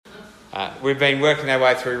We've been working our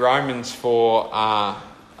way through Romans for, about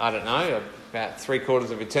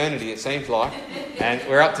 3/4 of eternity, it seems like. And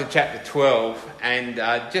we're up to chapter 12. And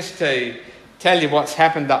just to tell you what's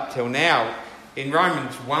happened up till now, in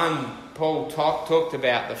Romans 1, Paul talked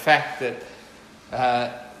about the fact that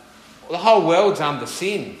the whole world's under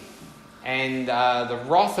sin. And the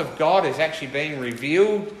wrath of God is actually being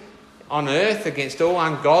revealed on earth against all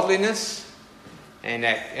ungodliness. And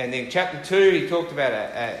in chapter 2, he talked about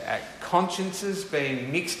consciences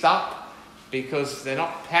being mixed up because they're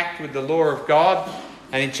not packed with the law of God.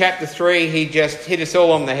 And in chapter 3, he just hit us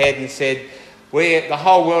all on the head and said, the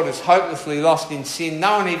whole world is hopelessly lost in sin.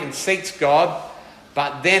 No one even seeks God.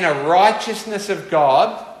 But then a righteousness of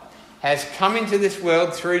God has come into this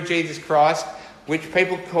world through Jesus Christ, which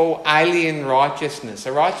people call alien righteousness.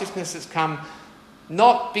 A righteousness that's come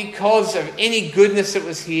not because of any goodness that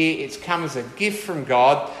was here. It's come as a gift from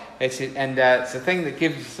God. It's the thing that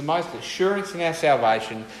gives us the most assurance in our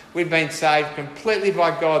salvation. We've been saved completely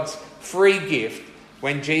by God's free gift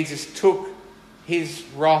when Jesus took his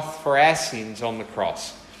wrath for our sins on the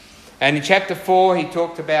cross. And in chapter 4, he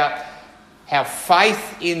talked about how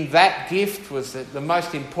faith in that gift was the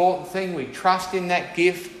most important thing. We trust in that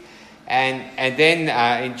gift. And then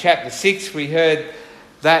in chapter 6, we heard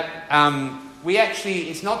that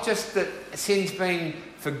it's not just that sin's been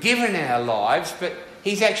forgiven in our lives, but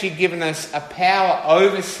he's actually given us a power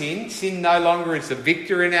over sin. Sin no longer is the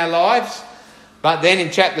victor in our lives. But then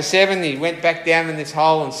in chapter 7, he went back down in this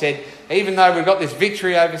hole and said, even though we've got this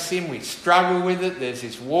victory over sin, we struggle with it. There's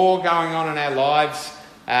this war going on in our lives.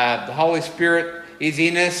 The Holy Spirit is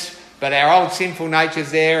in us, but our old sinful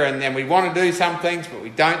nature's there, and then we want to do some things, but we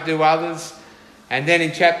don't do others. And then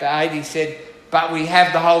in chapter 8, he said, but we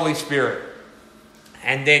have the Holy Spirit.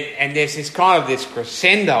 And there's this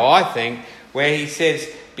crescendo, I think, where he says,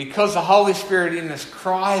 because the Holy Spirit in us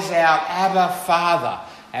cries out, Abba, Father.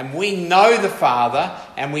 And we know the Father,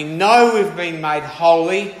 and we know we've been made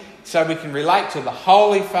holy, so we can relate to the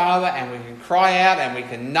Holy Father, and we can cry out, and we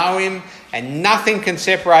can know him, and nothing can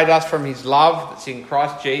separate us from his love that's in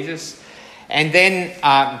Christ Jesus. And then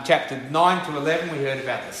chapter 9 to 11, we heard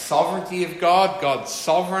about the sovereignty of God. God's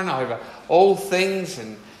sovereign over all things,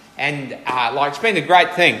 and it's been a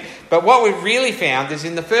great thing. But what we've really found is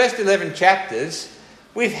in the first 11 chapters,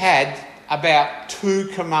 we've had about 2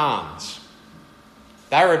 commands.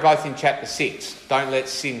 They were both in chapter 6. Don't let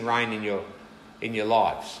sin reign in your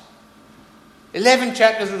lives. 11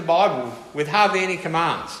 chapters of the Bible with hardly any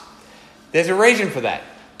commands. There's a reason for that.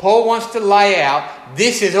 Paul wants to lay out,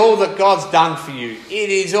 this is all that God's done for you. It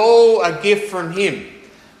is all a gift from him.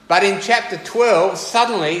 But in chapter 12,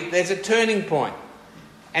 suddenly there's a turning point.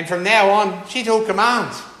 And from now on, it's all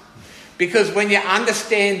commands. Because when you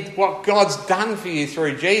understand what God's done for you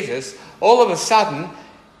through Jesus, all of a sudden,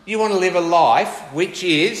 you want to live a life which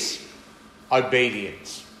is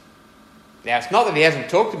obedience. Now, it's not that he hasn't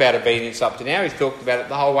talked about obedience up to now. He's talked about it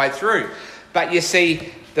the whole way through. But you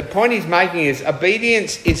see, the point he's making is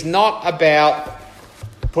obedience is not about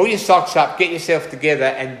pull your socks up, get yourself together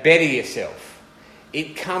and better yourself.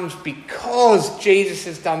 It comes because Jesus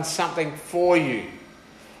has done something for you.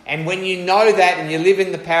 And when you know that and you live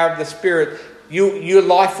in the power of the Spirit, your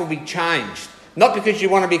life will be changed. Not because you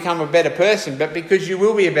want to become a better person, but because you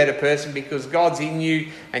will be a better person because God's in you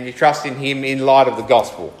and you trust in him in light of the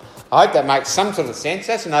gospel. I hope that makes some sort of sense.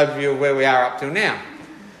 That's an overview of where we are up till now.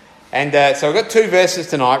 And so I've got 2 verses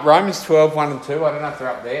tonight. Romans 12, 1 and 2. I don't know if they're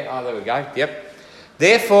up there. Oh, there we go. Yep.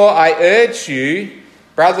 Therefore, I urge you,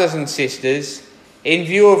 brothers and sisters, in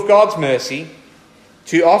view of God's mercy,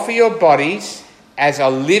 to offer your bodies as a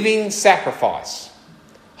living sacrifice,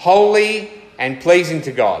 holy and pleasing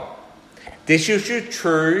to God. This is your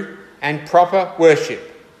true and proper worship.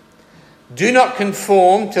 Do not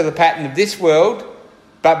conform to the pattern of this world,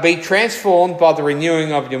 but be transformed by the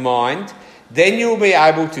renewing of your mind. Then you will be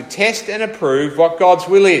able to test and approve what God's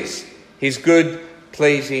will is, his good,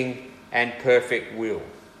 pleasing and perfect will.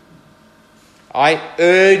 I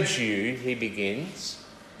urge you, he begins,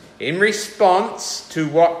 in response to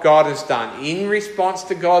what God has done, in response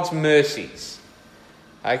to God's mercies,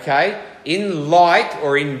 okay, in light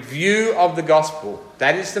or in view of the gospel.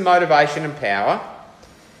 That is the motivation and power.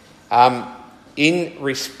 In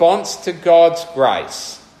response to God's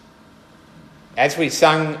grace. As we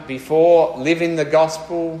sung before, live in the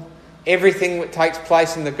gospel, everything that takes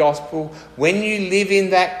place in the gospel. When you live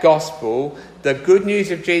in that gospel, the good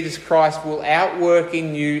news of Jesus Christ will outwork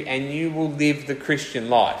in you and you will live the Christian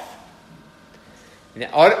life. Now,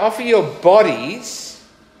 I offer your bodies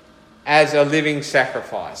as a living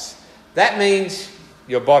sacrifice. That means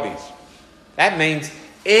your bodies. That means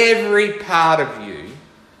every part of you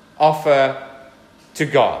offer to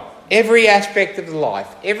God. Every aspect of life,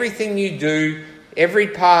 everything you do, every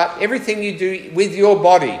part, everything you do with your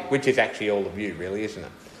body, which is actually all of you really, isn't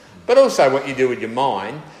it? But also what you do with your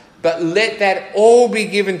mind, but let that all be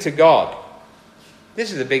given to God.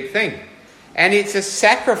 This is a big thing. And it's a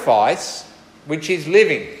sacrifice which is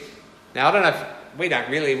living. Now, I don't know if we're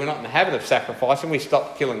not in the habit of sacrificing. We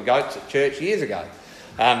stopped killing goats at church years ago.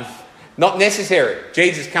 Not necessary.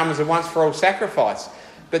 Jesus comes as a once for all sacrifice.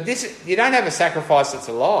 But this, you don't have a sacrifice that's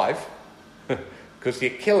alive, because you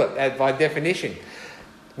kill it by definition.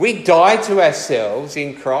 We die to ourselves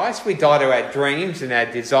in Christ. We die to our dreams and our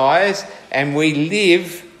desires, and we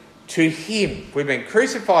live to Him. We've been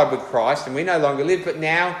crucified with Christ, and we no longer live, but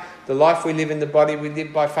now the life we live in the body, we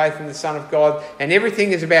live by faith in the Son of God, and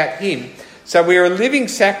everything is about Him. So we are a living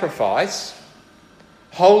sacrifice,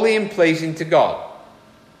 holy and pleasing to God.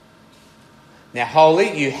 Now,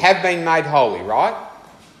 holy, you have been made holy, right?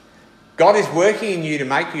 God is working in you to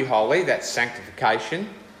make you holy. That's sanctification.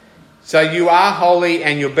 So you are holy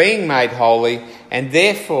and you're being made holy, and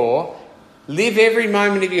therefore live every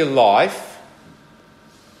moment of your life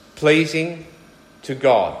pleasing to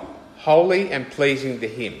God. Holy and pleasing to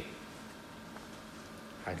Him.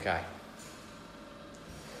 Okay.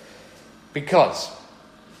 Because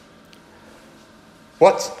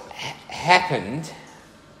what's happened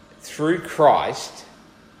through Christ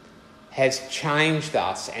has changed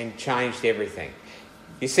us and changed everything.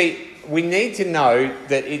 You see, we need to know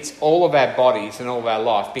that it's all of our bodies and all of our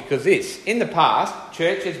life, because in the past,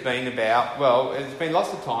 church has been about, there's been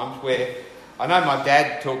lots of times where, I know my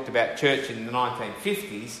dad talked about church in the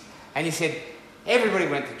 1950s, and he said everybody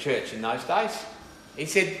went to church in those days. He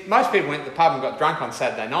said most people went to the pub and got drunk on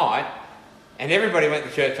Saturday night, and everybody went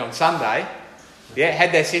to church on Sunday,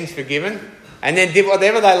 had their sins forgiven, and then did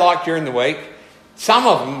whatever they liked during the week. Some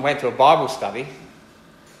of them went to a Bible study,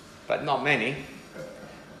 but not many.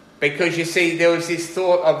 Because you see, there was this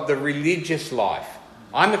thought of the religious life.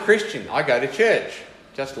 I'm a Christian, I go to church.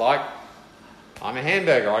 Just like I'm a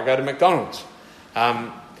hamburger, I go to McDonald's.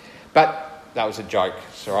 But that was a joke,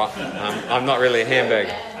 it's all right. I'm not really a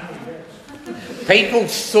hamburger. People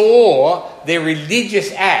saw their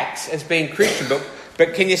religious acts as being Christian,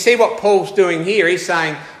 but can you see what Paul's doing here? He's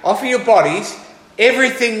saying, offer your bodies,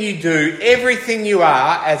 everything you do, everything you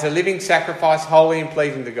are, as a living sacrifice, holy and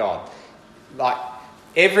pleasing to God. Like,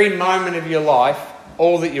 every moment of your life,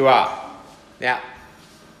 all that you are. Now,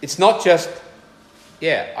 it's not just,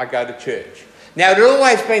 I go to church. Now, it had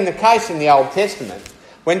always been the case in the Old Testament.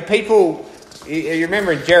 When people, you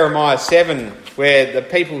remember in Jeremiah 7, where the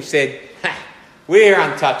people said, we're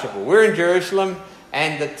untouchable. We're in Jerusalem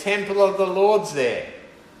and the temple of the Lord's there.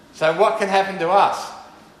 So what can happen to us?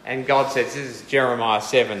 And God says, this is Jeremiah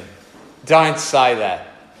 7, don't say that,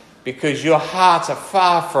 because your hearts are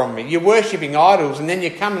far from me. You're worshipping idols, and then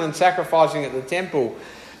you're coming and sacrificing at the temple.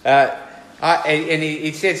 And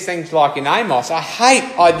he says things like in Amos,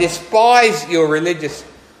 I despise your religious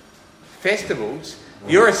festivals.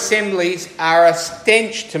 Your assemblies are a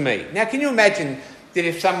stench to me. Now, can you imagine that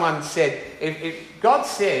if someone said, if God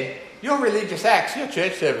said, your religious acts, your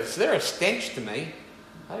church service, they're a stench to me,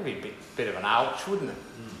 that'd be a bit of an ouch, wouldn't it?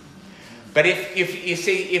 But if you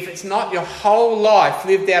see, if it's not your whole life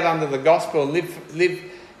lived out under the gospel, live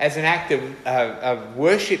as an act of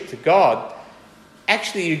worship to God,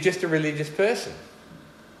 actually you're just a religious person.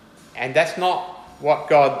 And that's not what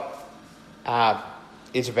God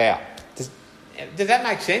is about. Does that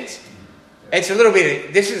make sense? It's a little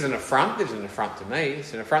bit, this is an affront. This is an affront to me.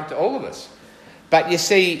 It's an affront to all of us. But you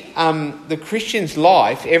see, the Christian's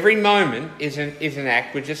life, every moment is an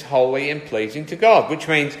act which is holy and pleasing to God, which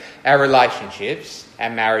means our relationships, our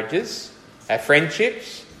marriages, our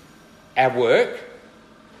friendships, our work,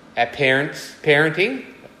 our parenting,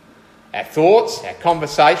 our thoughts, our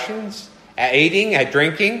conversations, our eating, our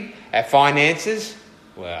drinking, our finances.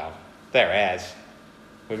 Well, they're ours.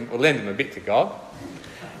 We'll lend them a bit to God.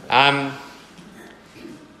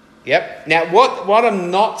 Yep. Now, what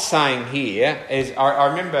I'm not saying here is,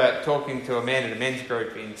 I remember talking to a man in a men's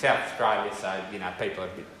group in South Australia, so, people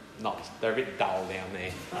are they're a bit dull down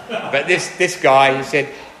there. But this guy, he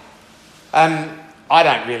said, I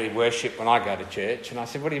don't really worship when I go to church. And I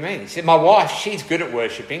said, what do you mean? He said, my wife, she's good at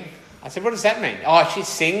worshipping. I said, what does that mean? Oh, she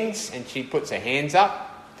sings and she puts her hands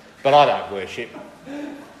up, but I don't worship.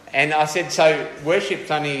 And I said, so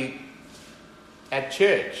worship's only at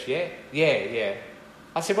church, yeah? Yeah.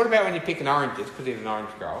 I said, what about when you're picking oranges? Because he's an orange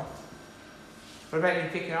grower. What about when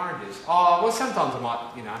you're picking oranges? Oh, well, sometimes I might,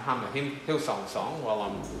 hum a Hillsong song while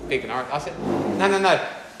I'm picking oranges. I said, no.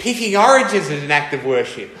 Picking oranges is an act of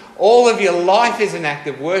worship. All of your life is an act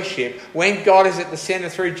of worship when God is at the centre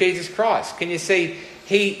through Jesus Christ. Can you see?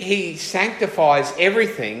 He sanctifies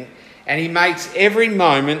everything, and he makes every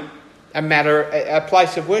moment a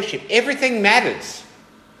place of worship. Everything matters.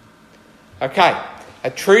 Okay, a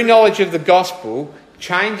true knowledge of the gospel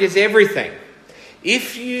changes everything.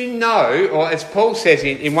 If you know, or as Paul says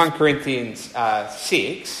in 1 Corinthians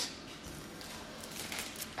 6,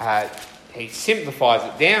 he simplifies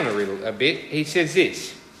it down a bit. He says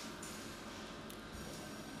this: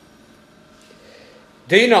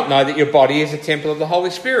 do you not know that your body is a temple of the Holy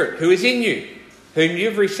Spirit, who is in you, whom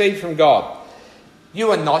you've received from God?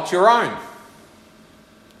 You are not your own.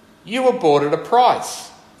 You were bought at a price.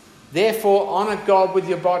 Therefore, honour God with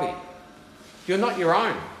your body. You're not your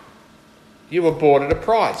own. You were bought at a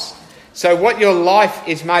price. So what your life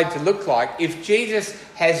is made to look like, if Jesus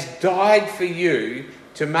has died for you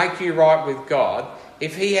to make you right with God,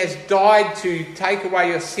 if he has died to take away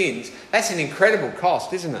your sins, that's an incredible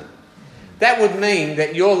cost, isn't it? That would mean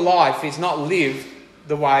that your life is not lived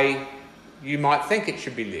the way you might think it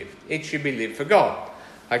should be lived. It should be lived for God.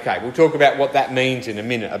 Okay, we'll talk about what that means in a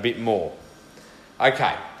minute a bit more.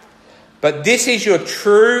 Okay, but this is your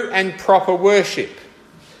true and proper worship.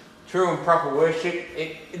 True and proper worship.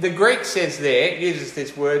 The Greek says there, uses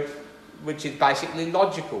this word which is basically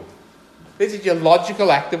logical. This is your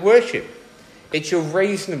logical act of worship. It's your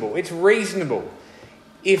reasonable. It's reasonable.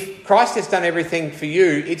 If Christ has done everything for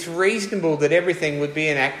you, it's reasonable that everything would be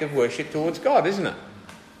an act of worship towards God, isn't it?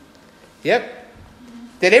 Yep.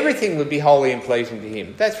 That everything would be holy and pleasing to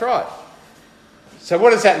him. That's right. So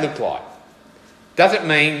what does that look like? Does it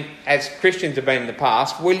mean, as Christians have been in the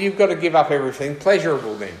past, well, you've got to give up everything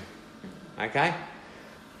pleasurable then? Okay?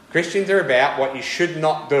 Christians are about what you should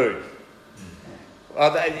not do.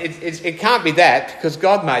 Well, it can't be that, because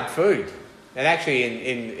God made food. And actually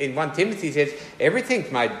in 1 Timothy says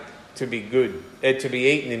everything's made to be good, to be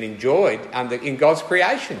eaten and enjoyed in God's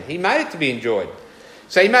creation. He made it to be enjoyed.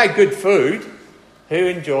 So he made good food. Who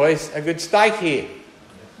enjoys a good steak here?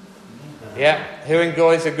 Yeah. Who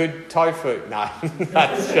enjoys a good tofu? No,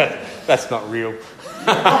 that's not real.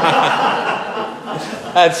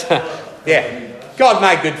 Yeah. God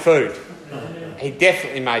made good food. He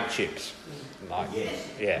definitely made chips.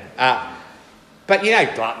 Yeah. But you know,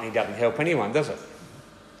 gluttony doesn't help anyone, does it?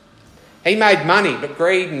 He made money, but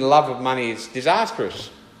greed and the love of money is disastrous.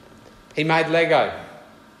 He made Lego.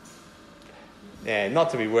 Yeah, not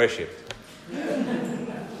to be worshipped.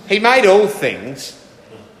 He made all things,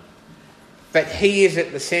 but he is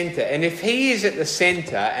at the centre. And if he is at the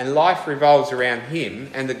centre and life revolves around him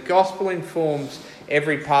and the gospel informs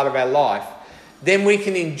every part of our life, then we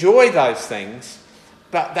can enjoy those things,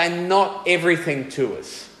 but they're not everything to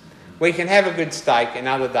us. We can have a good steak and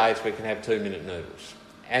other days we can have 2-minute noodles.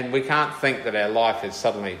 And we can't think that our life has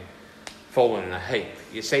suddenly fallen in a heap.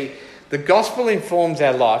 You see, the gospel informs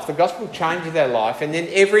our life, the gospel changes our life, and then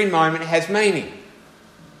every moment has meaning.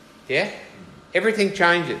 Yeah? Everything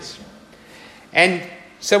changes. And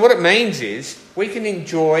so what it means is we can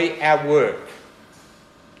enjoy our work.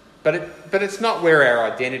 But it's not where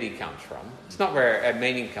our identity comes from. It's not where our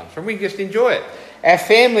meaning comes from. We just enjoy it. Our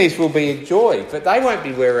families will be a joy, but they won't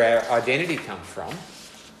be where our identity comes from.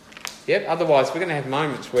 Yep, otherwise we're going to have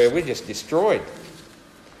moments where we're just destroyed.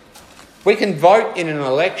 We can vote in an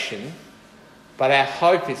election, but our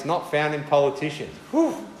hope is not found in politicians.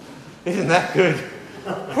 Whew, isn't that good?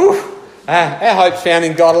 Whew, our hope's found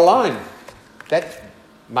in God alone.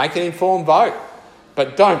 Make an informed vote,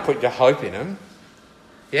 but don't put your hope in them.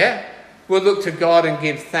 Yeah? We'll look to God and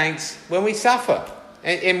give thanks when we suffer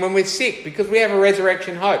and when we're sick, because we have a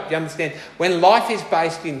resurrection hope. Do you understand? When life is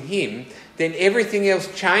based in him, then everything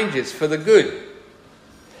else changes for the good.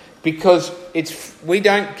 Because we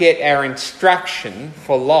don't get our instruction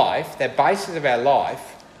for life, the basis of our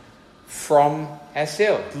life, from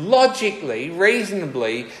ourselves. Logically,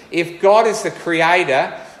 reasonably, if God is the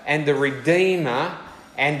creator and the redeemer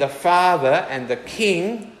and the father and the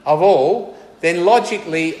king of all, then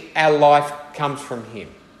logically our life comes from him.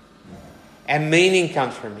 Our meaning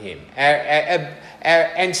comes from him. Our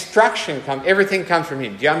instruction everything comes from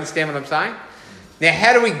him. Do you understand what I'm saying? Now,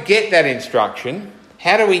 how do we get that instruction?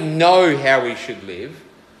 How do we know how we should live?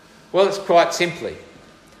 Well, it's quite simply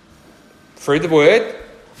through the Word,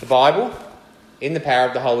 the Bible, in the power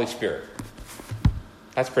of the Holy Spirit.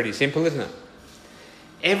 That's pretty simple, isn't it?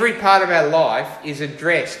 Every part of our life is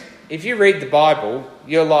addressed. If you read the Bible,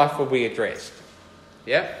 your life will be addressed.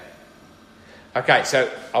 Yeah? Okay, so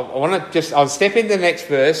I'll step into the next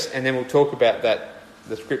verse and then we'll talk about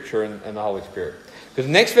the Scripture and the Holy Spirit. Because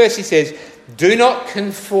the next verse he says, do not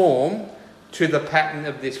conform to the pattern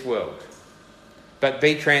of this world, but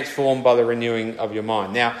be transformed by the renewing of your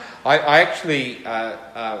mind. Now, I've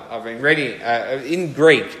been reading in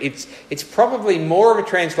Greek. It's probably more of a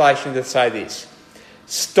translation to say this: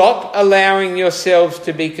 stop allowing yourselves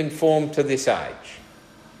to be conformed to this age.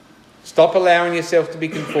 Stop allowing yourself to be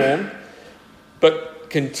conformed, but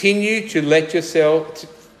continue to let yourself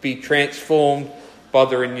be transformed by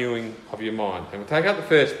the renewing of your mind. And we'll take up the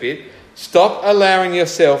first bit. Stop allowing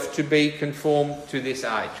yourself to be conformed to this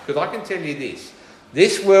age. Because I can tell you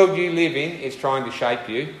this world you live in is trying to shape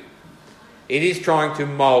you. It is trying to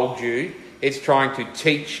mould you. It's trying to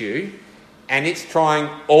teach you. And it's trying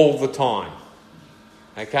all the time.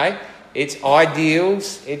 Okay? Its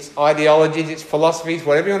ideals, its ideologies, its philosophies,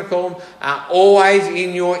 whatever you want to call them, are always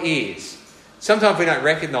in your ears. Sometimes we don't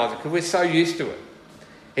recognise it because we're so used to it.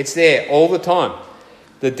 It's there all the time.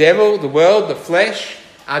 The devil, the world, the flesh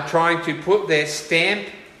are trying to put their stamp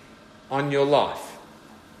on your life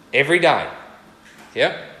every day.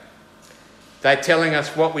 Yep. They're telling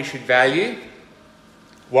us what we should value,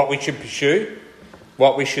 what we should pursue,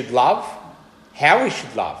 what we should love, how we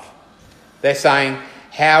should love. They're saying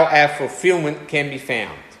how our fulfilment can be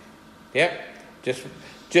found. Yep.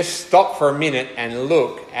 Just stop for a minute and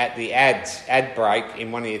look at the ad break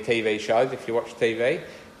in one of your TV shows if you watch TV.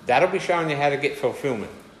 That'll be showing you how to get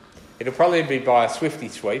fulfilment. It'll probably be by a Swifty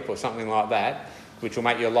sweep or something like that, which will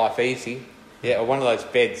make your life easy. Yeah, or one of those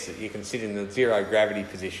beds that you can sit in the zero gravity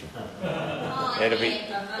position. That'll be.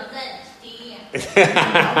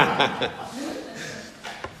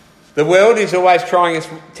 The world is always telling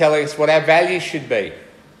us what our values should be,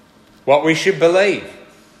 what we should believe,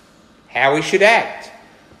 how we should act,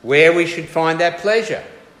 where we should find our pleasure.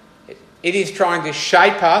 It is trying to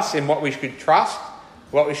shape us in what we should trust,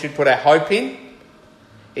 what we should put our hope in.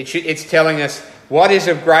 It's telling us what is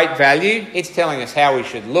of great value. It's telling us how we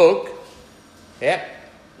should look. Yeah.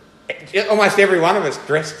 Almost every one of us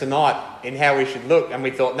dressed tonight in how we should look, and we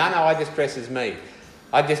thought, no, I just dress as me.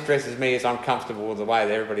 I just dress as me as I'm comfortable with the way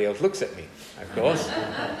that everybody else looks at me, of course.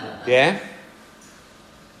 Yeah.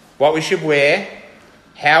 What we should wear,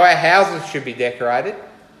 how our houses should be decorated,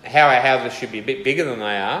 how our houses should be a bit bigger than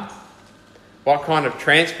they are, what kind of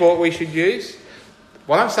transport we should use.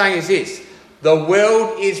 What I'm saying is this: the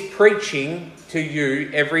world is preaching to you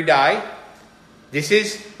every day. This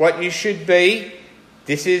is what you should be.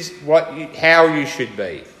 This is how you should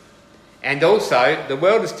be. And also, the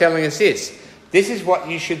world is telling us this. This is what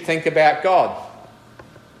you should think about God.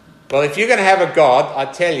 Well, if you're going to have a God,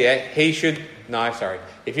 I tell you, if you're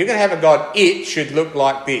going to have a God, it should look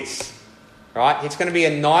like this. Right? It's going to be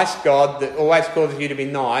a nice God that always causes you to be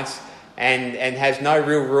nice and has no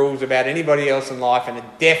real rules about anybody else in life, and it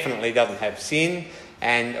definitely doesn't have sin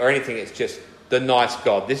or anything. It's just the nice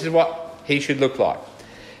God. This is what he should look like.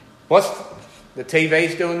 The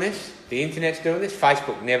TV's doing this? The internet's doing this?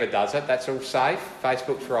 Facebook never does it. That's all safe.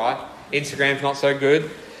 Facebook's right. Instagram's not so good.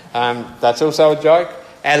 That's also a joke.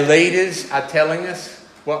 Our leaders are telling us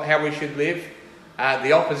how we should live.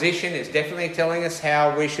 The opposition is definitely telling us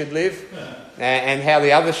how we should live and how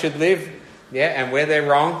the others should live. Yeah, and where they're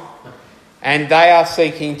wrong. And they are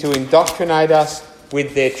seeking to indoctrinate us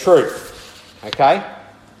with their truth. Okay?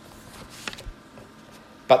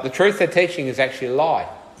 But the truth they're teaching is actually a lie.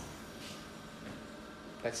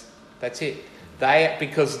 That's it.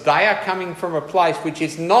 Because they are coming from a place which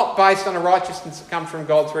is not based on a righteousness that comes from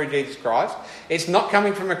God through Jesus Christ. It's not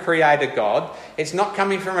coming from a creator God. It's not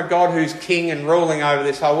coming from a God who's king and ruling over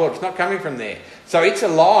this whole world. It's not coming from there. So it's a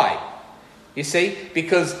lie. You see?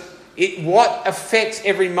 Because what affects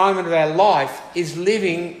every moment of our life is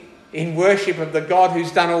living in worship of the God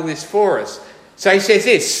who's done all this for us. So he says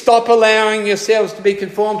this: stop allowing yourselves to be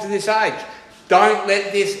conformed to this age. Don't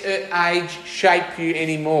let this age shape you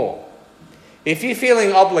anymore. If you're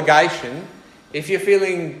feeling obligation, if you're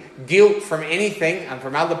feeling guilt from anything and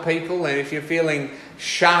from other people, and if you're feeling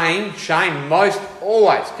shame most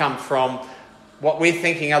always comes from what we're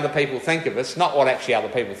thinking other people think of us, not what actually other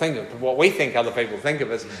people think of us, but what we think other people think of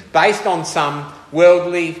us, based on some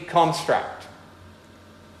worldly construct.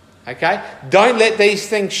 Okay? Don't let these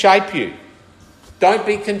things shape you. Don't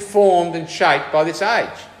be conformed and shaped by this age.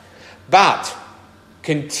 But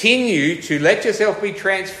continue to let yourself be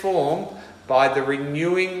transformed by the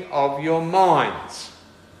renewing of your minds.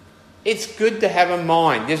 It's good to have a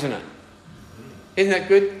mind, isn't it? Isn't it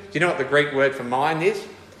good? Do you know what the Greek word for mind is?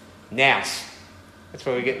 Nous. That's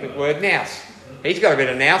where we get the word nous. He's got a bit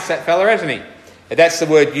of nous, that fella, hasn't he? That's the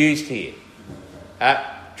word used here.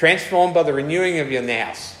 Transformed by the renewing of your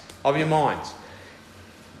nous, of your minds.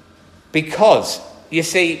 Because, you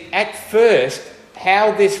see, at first,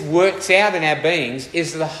 how this works out in our beings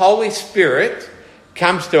is the Holy Spirit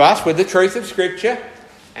comes to us with the truth of Scripture.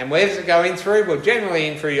 And where does it go in through? Well, generally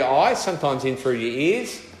in through your eyes, sometimes in through your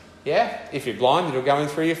ears. Yeah, if you're blind, it'll go in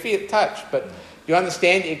through your touch. But you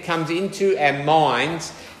understand, it comes into our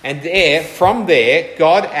minds, and from there,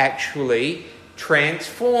 God actually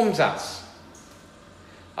transforms us.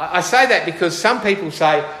 I say that because some people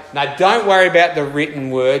say, no, don't worry about the written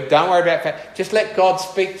word, don't worry about that, just let God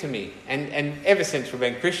speak to me. And ever since we've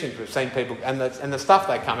been Christians, we've seen people, and the stuff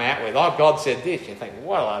they come out with, oh, God said this, you think,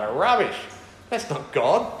 what a lot of rubbish. That's not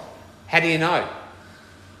God. How do you know?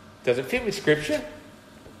 Does it fit with Scripture?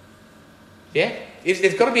 Yeah?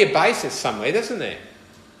 There's got to be a basis somewhere, doesn't there?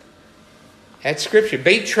 That's Scripture.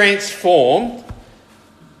 Be transformed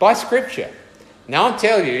by Scripture. Now I'll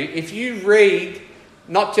tell you, if you read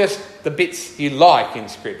not just the bits you like in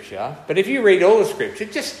Scripture, but if you read all the Scripture,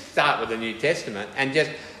 just start with the New Testament and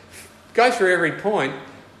just go through every point,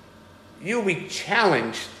 you'll be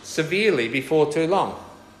challenged severely before too long.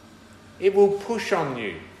 It will push on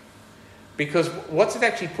you. Because what's it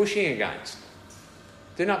actually pushing against?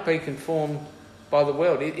 Do not be conformed by the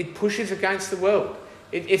world. It pushes against the world.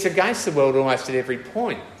 It's against the world almost at every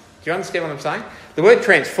point. Do you understand what I'm saying? The word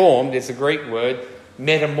transformed is the Greek word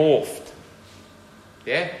metamorphed.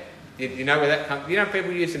 Yeah? You know where that comes? You know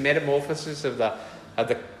people use the metamorphosis of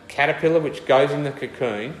the caterpillar which goes in the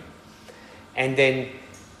cocoon, and then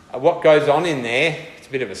what goes on in there, it's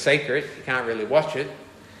a bit of a secret, you can't really watch it.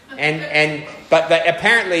 But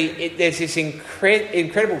apparently there's this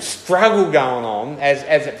incredible struggle going on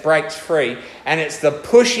as it breaks free, and it's the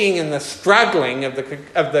pushing and the struggling of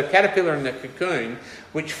the caterpillar in the cocoon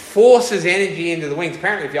which forces energy into the wings.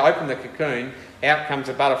 Apparently if you open the cocoon, out comes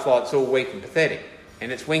a butterfly that's all weak and pathetic,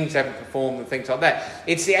 and its wings haven't performed and things like that.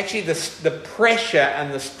 It's actually the pressure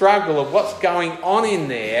and the struggle of what's going on in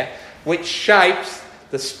there which shapes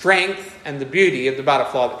the strength and the beauty of the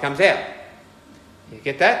butterfly that comes out. You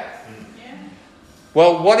get that? Yeah.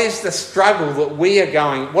 Well, what is the struggle that we are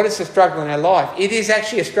going... What is the struggle in our life? It is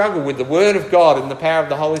actually a struggle with the Word of God and the power of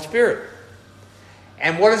the Holy Spirit.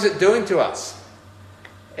 And what is it doing to us?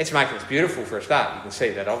 It's making us beautiful for a start. You can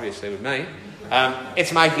see that obviously with me.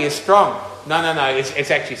 It's making us strong. No.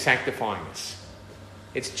 It's actually sanctifying us.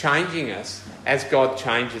 It's changing us as God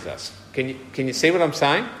changes us. Can you see what I'm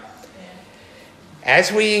saying?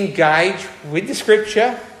 As we engage with the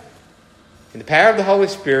Scripture... in the power of the Holy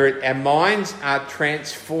Spirit, our minds are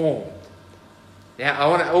transformed. Now, I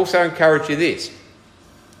want to also encourage you this.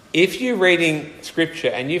 If you're reading Scripture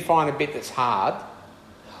and you find a bit that's hard,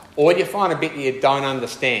 or you find a bit that you don't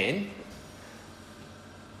understand,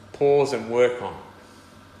 pause and work on it.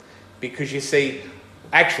 Because you see,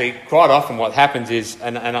 actually, quite often what happens is,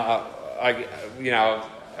 and I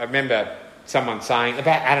remember someone saying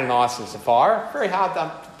about Ananias and Sapphira, very hard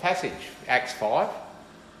done passage, Acts 5.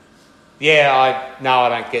 Yeah, I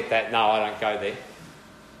don't get that. No, I don't go there.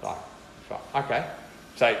 Right. Okay.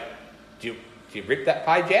 So, do you rip that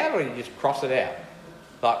page out or do you just cross it out?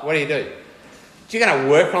 Like, what do? You're going to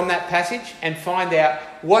work on that passage and find out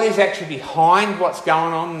what is actually behind what's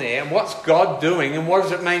going on there and what's God doing and what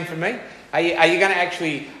does it mean for me? Are you going to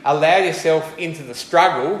actually allow yourself into the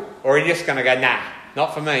struggle, or are you just going to go, nah,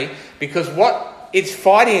 not for me? Because what it's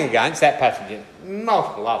fighting against, that passage and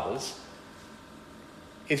multiple others,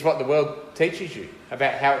 is what the world teaches you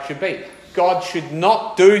about how it should be. God should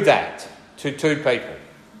not do that to two people.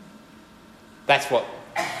 That's what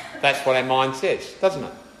our mind says, doesn't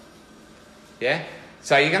it? Yeah?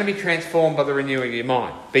 So you're going to be transformed by the renewing of your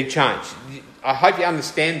mind. Be changed. I hope you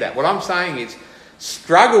understand that. What I'm saying is,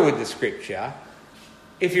 struggle with the Scripture.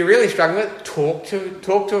 If you're really struggling with it,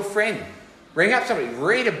 talk to a friend. Ring up somebody.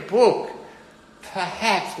 Read a book.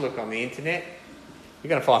 Perhaps look on the internet. You're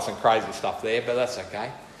going to find some crazy stuff there, but that's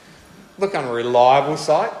okay. Look on a reliable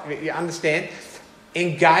site. You understand?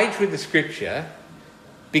 Engage with the Scripture,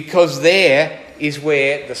 because there is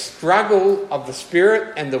where the struggle of the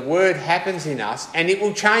Spirit and the Word happens in us, and it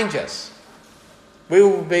will change us. We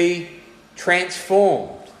will be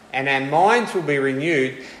transformed, and our minds will be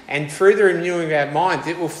renewed, and through the renewing of our minds,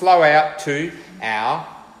 it will flow out to our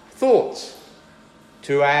thoughts,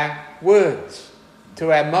 to our words,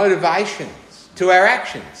 to our motivations, to our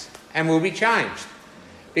actions, and we'll be changed.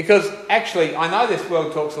 Because actually, I know this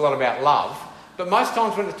world talks a lot about love, but most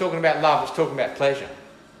times when it's talking about love, it's talking about pleasure,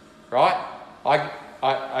 right?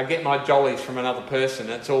 I get my jollies from another person,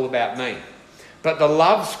 it's all about me. But the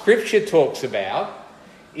love Scripture talks about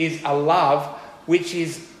is a love which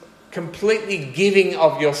is completely giving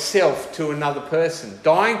of yourself to another person,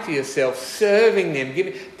 dying to yourself, serving them,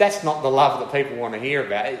 giving. That's not the love that people want to hear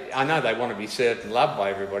about. I know they want to be served and loved by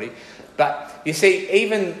everybody, but you see,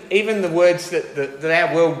 even the words that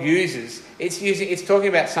our world uses, it's talking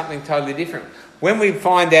about something totally different. When we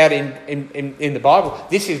find out in the Bible,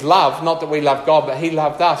 this is love, not that we love God, but He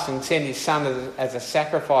loved us and sent His Son as a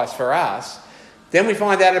sacrifice for us, then we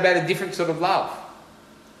find out about a different sort of love.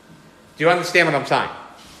 Do you understand what I'm saying?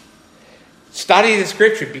 Study the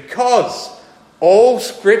Scripture, because all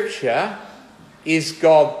Scripture is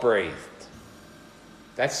God-breathed.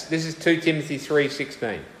 This is 2 Timothy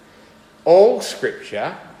 3:16. All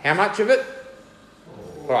Scripture, how much of it?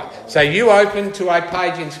 Right. So you open to a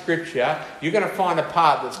page in Scripture, you're going to find a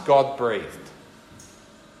part that's God-breathed.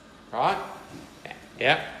 Right?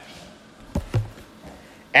 Yeah.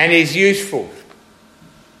 And is useful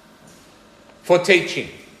for teaching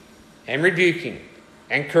and rebuking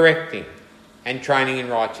and correcting and training in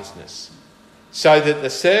righteousness, so that the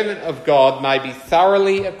servant of God may be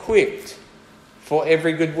thoroughly equipped for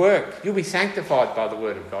every good work. You'll be sanctified by the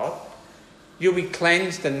Word of God. You'll be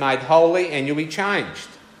cleansed and made holy, and you'll be changed.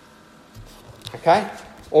 Okay?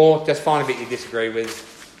 Or just find a bit you disagree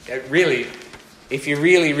with. Really, if you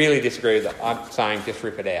really, really disagree with it, I'm saying just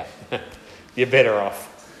rip it out. You're better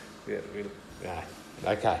off.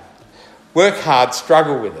 Okay. Work hard,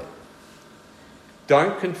 struggle with it.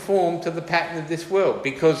 Don't conform to the pattern of this world,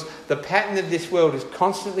 because the pattern of this world is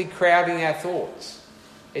constantly crowding our thoughts.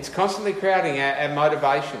 It's constantly crowding our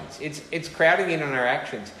motivations. It's crowding in on our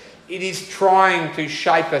actions. It is trying to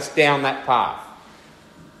shape us down that path.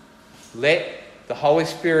 Let the Holy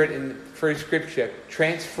Spirit through Scripture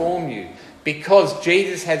transform you, because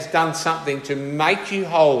Jesus has done something to make you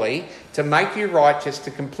holy, to make you righteous,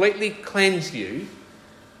 to completely cleanse you.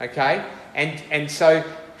 Okay? And so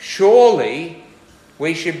surely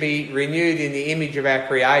we should be renewed in the image of our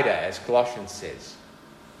Creator, as Colossians says.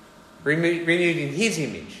 Renewed in His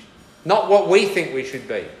image. Not what we think we should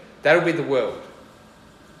be. That'll be the world.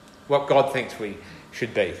 What God thinks we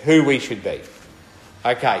should be. Who we should be.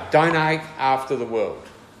 Okay, don't ache after the world.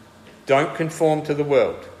 Don't conform to the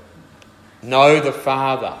world. Know the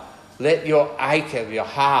Father. Let your ache of your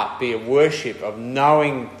heart be a worship of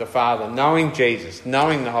knowing the Father, knowing Jesus,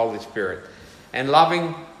 knowing the Holy Spirit, and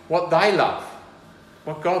loving what they love.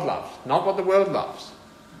 What God loves, not what the world loves.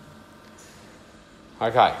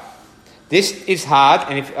 Okay. This is hard,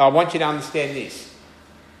 and I want you to understand this.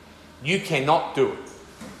 You cannot do it.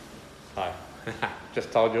 So,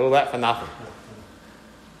 just told you all that for nothing.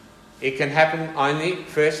 It can happen only,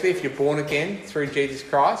 firstly, if you're born again through Jesus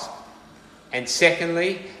Christ. And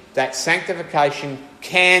secondly, that sanctification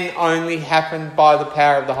can only happen by the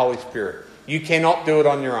power of the Holy Spirit. You cannot do it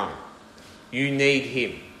on your own. You need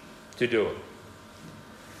Him to do it.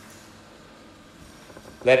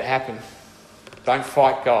 Let it happen. Don't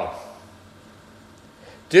fight God.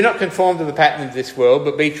 Do not conform to the pattern of this world,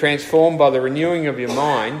 but be transformed by the renewing of your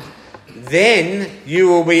mind. Then you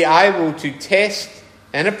will be able to test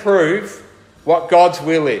and approve what God's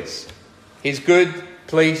will is. His good,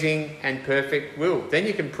 pleasing and perfect will. Then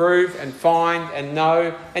you can prove and find and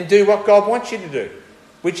know and do what God wants you to do,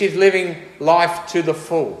 which is living life to the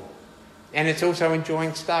full. And it's also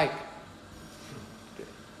enjoying steak.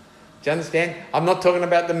 Do you understand? I'm not talking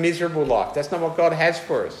about the miserable life. That's not what God has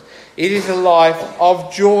for us. It is a life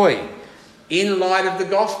of joy in light of the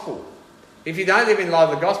gospel. If you don't live in light of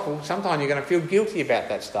the gospel, sometimes you're going to feel guilty about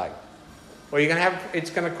that steak. Or it's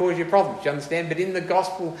going to cause you problems. Do you understand? But in the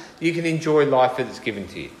gospel, you can enjoy life as it's given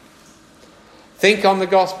to you. Think on the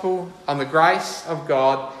gospel, on the grace of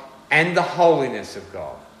God and the holiness of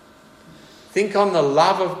God. Think on the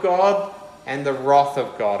love of God and the wrath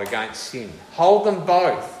of God against sin. Hold them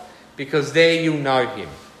both, because there you'll know Him.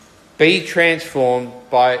 Be transformed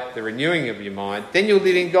by the renewing of your mind. Then you'll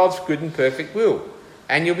live in God's good and perfect will.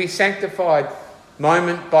 And you'll be sanctified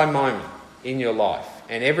moment by moment in your life.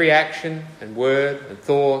 And every action and word and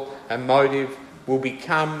thought and motive will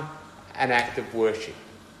become an act of worship,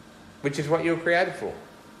 which is what you were created for,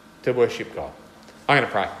 to worship God. I'm going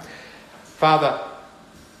to pray. Father,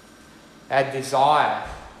 our desire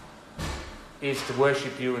is to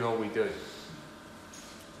worship you in all we do.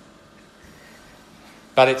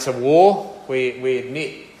 But it's a war, we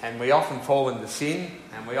admit, and we often fall into sin,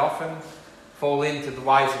 and we often fall into the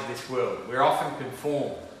ways of this world. We're often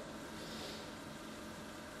conformed.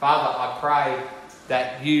 Father, I pray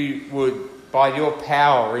that you would, by your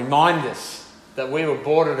power, remind us that we were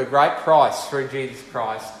bought at a great price through Jesus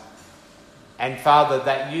Christ. And Father,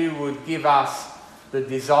 that you would give us the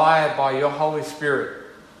desire by your Holy Spirit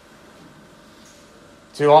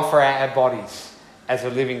to offer our bodies as a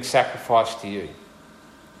living sacrifice to you.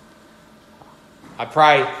 I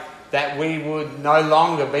pray that we would no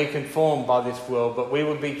longer be conformed by this world, but we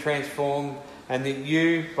would be transformed, and that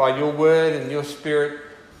you, by your word and your Spirit,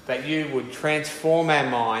 that you would transform our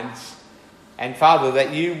minds, and Father,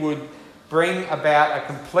 that you would bring about a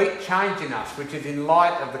complete change in us, which is in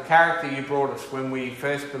light of the character you brought us when we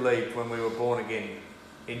first believed, when we were born again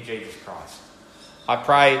in Jesus Christ. I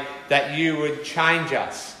pray that you would change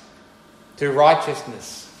us to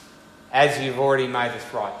righteousness as you've already made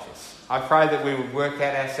us righteous. I pray that we would work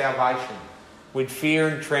out our salvation with fear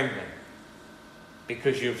and trembling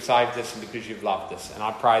because you've saved us and because you've loved us. And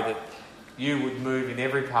I pray that you would move in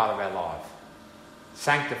every part of our life,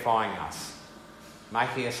 sanctifying us,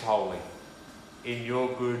 making us holy in your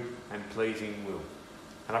good and pleasing will.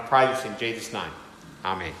 And I pray this in Jesus' name.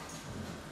 Amen.